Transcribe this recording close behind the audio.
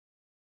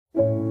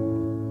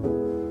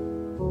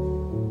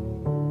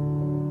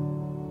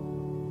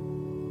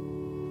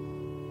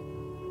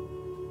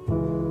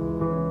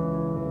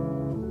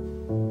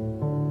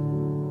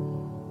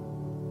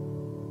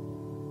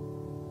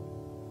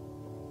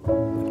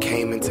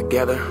came in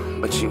together,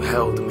 but you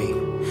held me.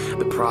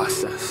 The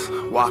process,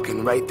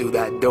 walking right through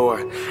that door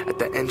at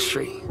the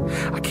entry,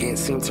 I can't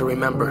seem to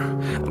remember.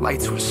 The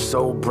lights were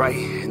so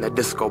bright and the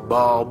disco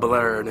ball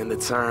blurred in the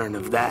turn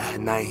of that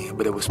night,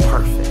 but it was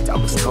perfect. I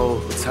was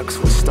told the tux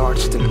was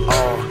starched and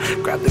all.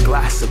 Grabbed the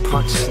glass of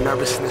punch,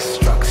 nervousness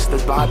struck,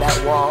 stood by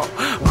that wall.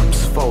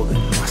 Arms folded,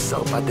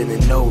 myself I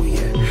didn't know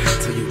yet,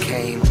 till you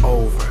came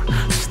over,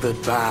 stood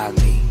by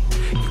me.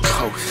 You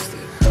coasted,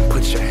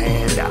 put your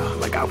hand out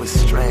like I was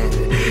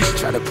stranded.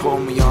 Tried to pull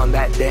me on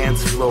that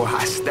dance floor.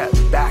 I stepped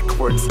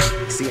backwards.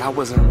 See, I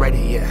wasn't ready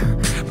yet,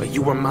 but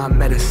you were my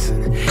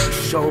medicine. You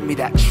showed me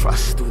that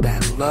trust through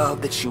that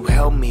love that you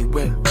held me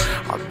with.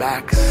 Our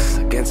backs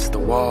against the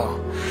wall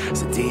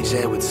as the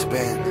DJ would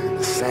spin.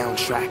 The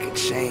soundtrack had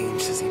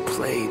changed as he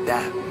played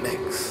that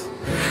mix.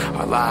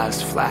 Our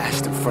lives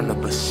flashed in front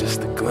of us,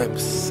 just a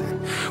glimpse,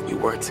 and we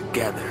were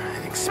together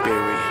and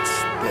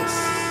experienced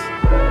this.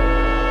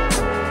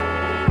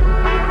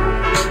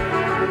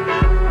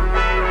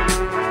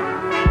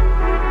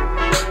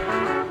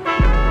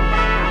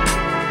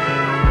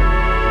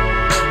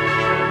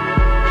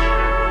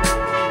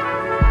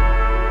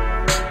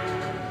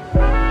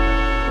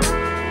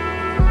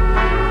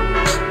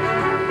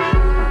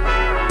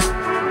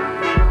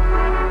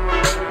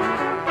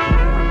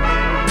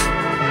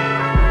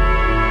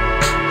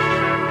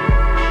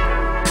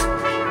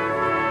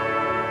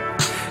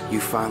 You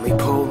finally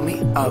pulled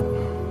me up.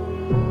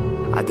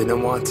 I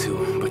didn't want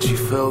to, but you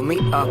filled me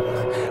up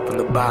from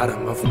the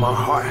bottom of my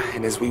heart.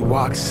 And as we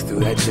walked through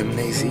that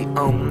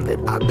gymnasium that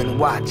I've been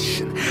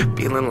watching,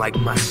 feeling like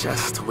my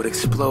chest would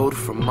explode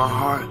from my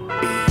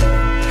heartbeat.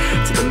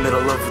 To the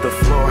middle of the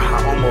floor, I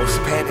almost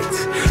panicked.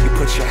 You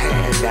put your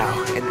hand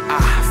out and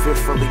I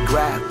fearfully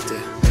grabbed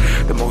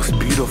it. The most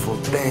beautiful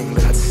thing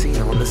that I'd seen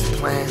on this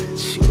planet.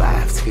 She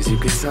laughed cause you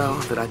could tell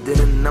that I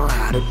didn't know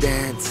how to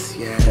dance,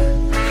 yeah.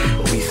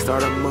 We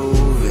started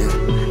moving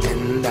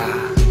and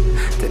I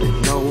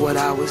didn't know what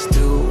I was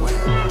doing.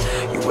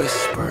 You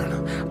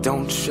whispered,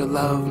 don't you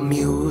love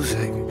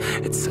music?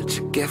 It's such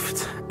a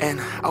gift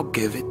and I'll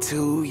give it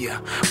to you,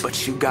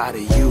 but you gotta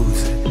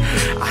use it.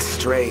 I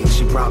strayed,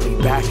 she brought me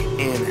back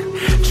in,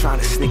 trying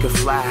to sneak a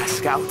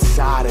flask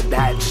outside of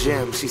that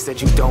gym. She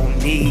said you don't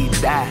need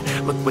that,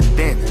 look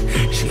within.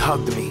 She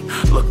hugged me,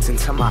 looked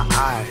into my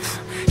eyes.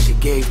 She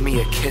gave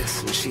me a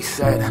kiss and she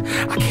said,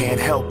 I can't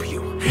help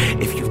you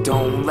if you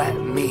don't let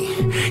me.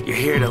 You're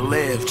here to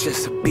live,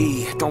 just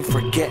be, don't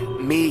forget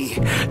me.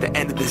 The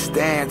end of this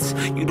dance,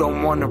 you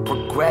don't wanna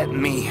regret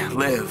me.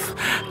 Live,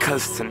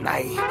 cause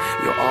tonight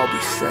you'll all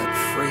be set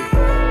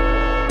free.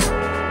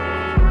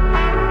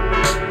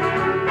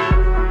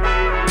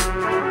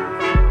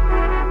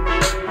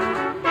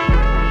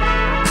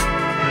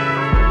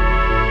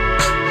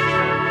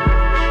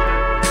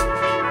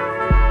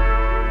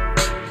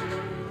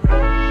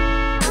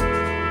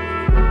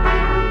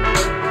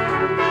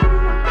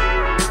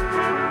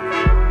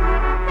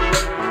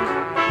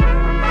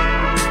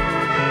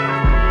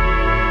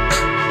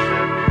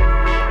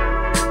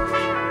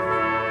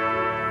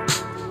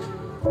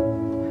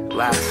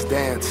 Last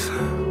dance,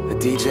 the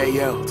DJ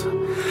yelled.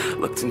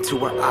 Looked into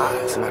her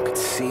eyes and I could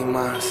see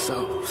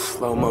myself.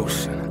 Slow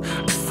motion,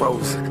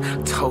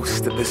 frozen,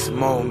 toast to this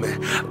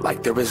moment.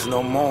 Like there is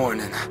no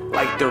morning,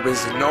 like there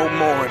is no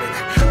morning.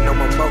 No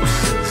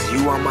emotions,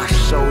 you on my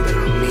shoulder,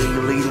 me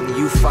leading,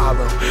 you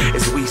follow.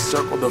 As we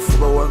circle the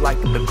floor like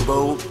the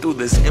globe through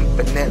this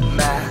infinite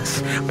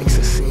mass. Makes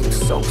it seem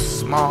so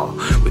small,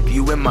 with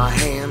you in my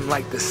hand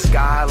like the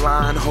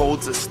skyline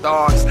holds the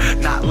stars.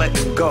 Not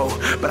letting go,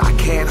 but I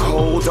can't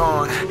hold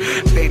on.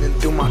 Fading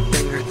through my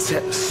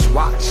fingertips,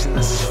 watching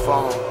us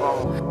fall.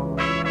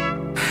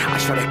 I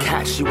try to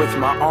catch you with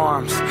my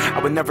arms. I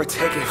would never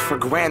take it for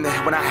granted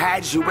when I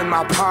had you in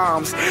my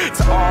palms.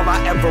 It's all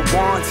I ever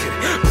wanted.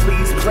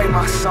 Please play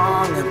my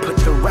song and put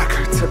the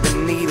record to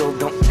the needle.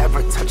 Don't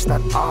ever touch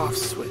that off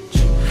switch.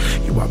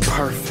 You are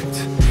perfect.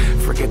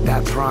 Forget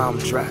that prom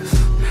dress.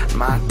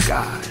 My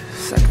God,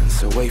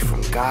 seconds away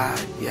from God,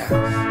 yes.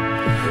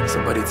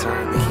 Somebody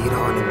turn the heat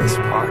on in this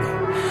party.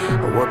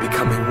 Or we're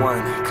becoming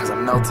one, cause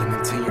I'm melting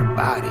into your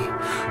body.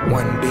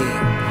 One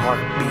being,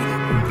 heart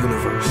beating,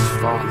 universe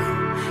falling.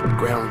 The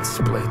ground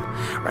split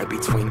right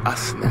between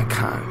us and that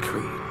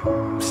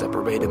concrete.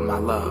 Separated, my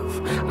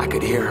love, I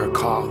could hear her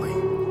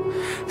calling.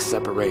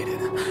 Separated,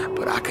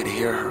 but I could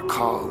hear her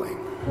calling.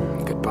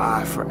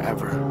 Goodbye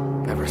forever,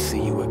 never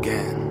see you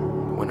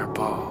again. Winter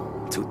Ball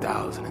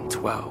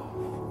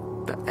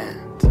 2012, the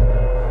end.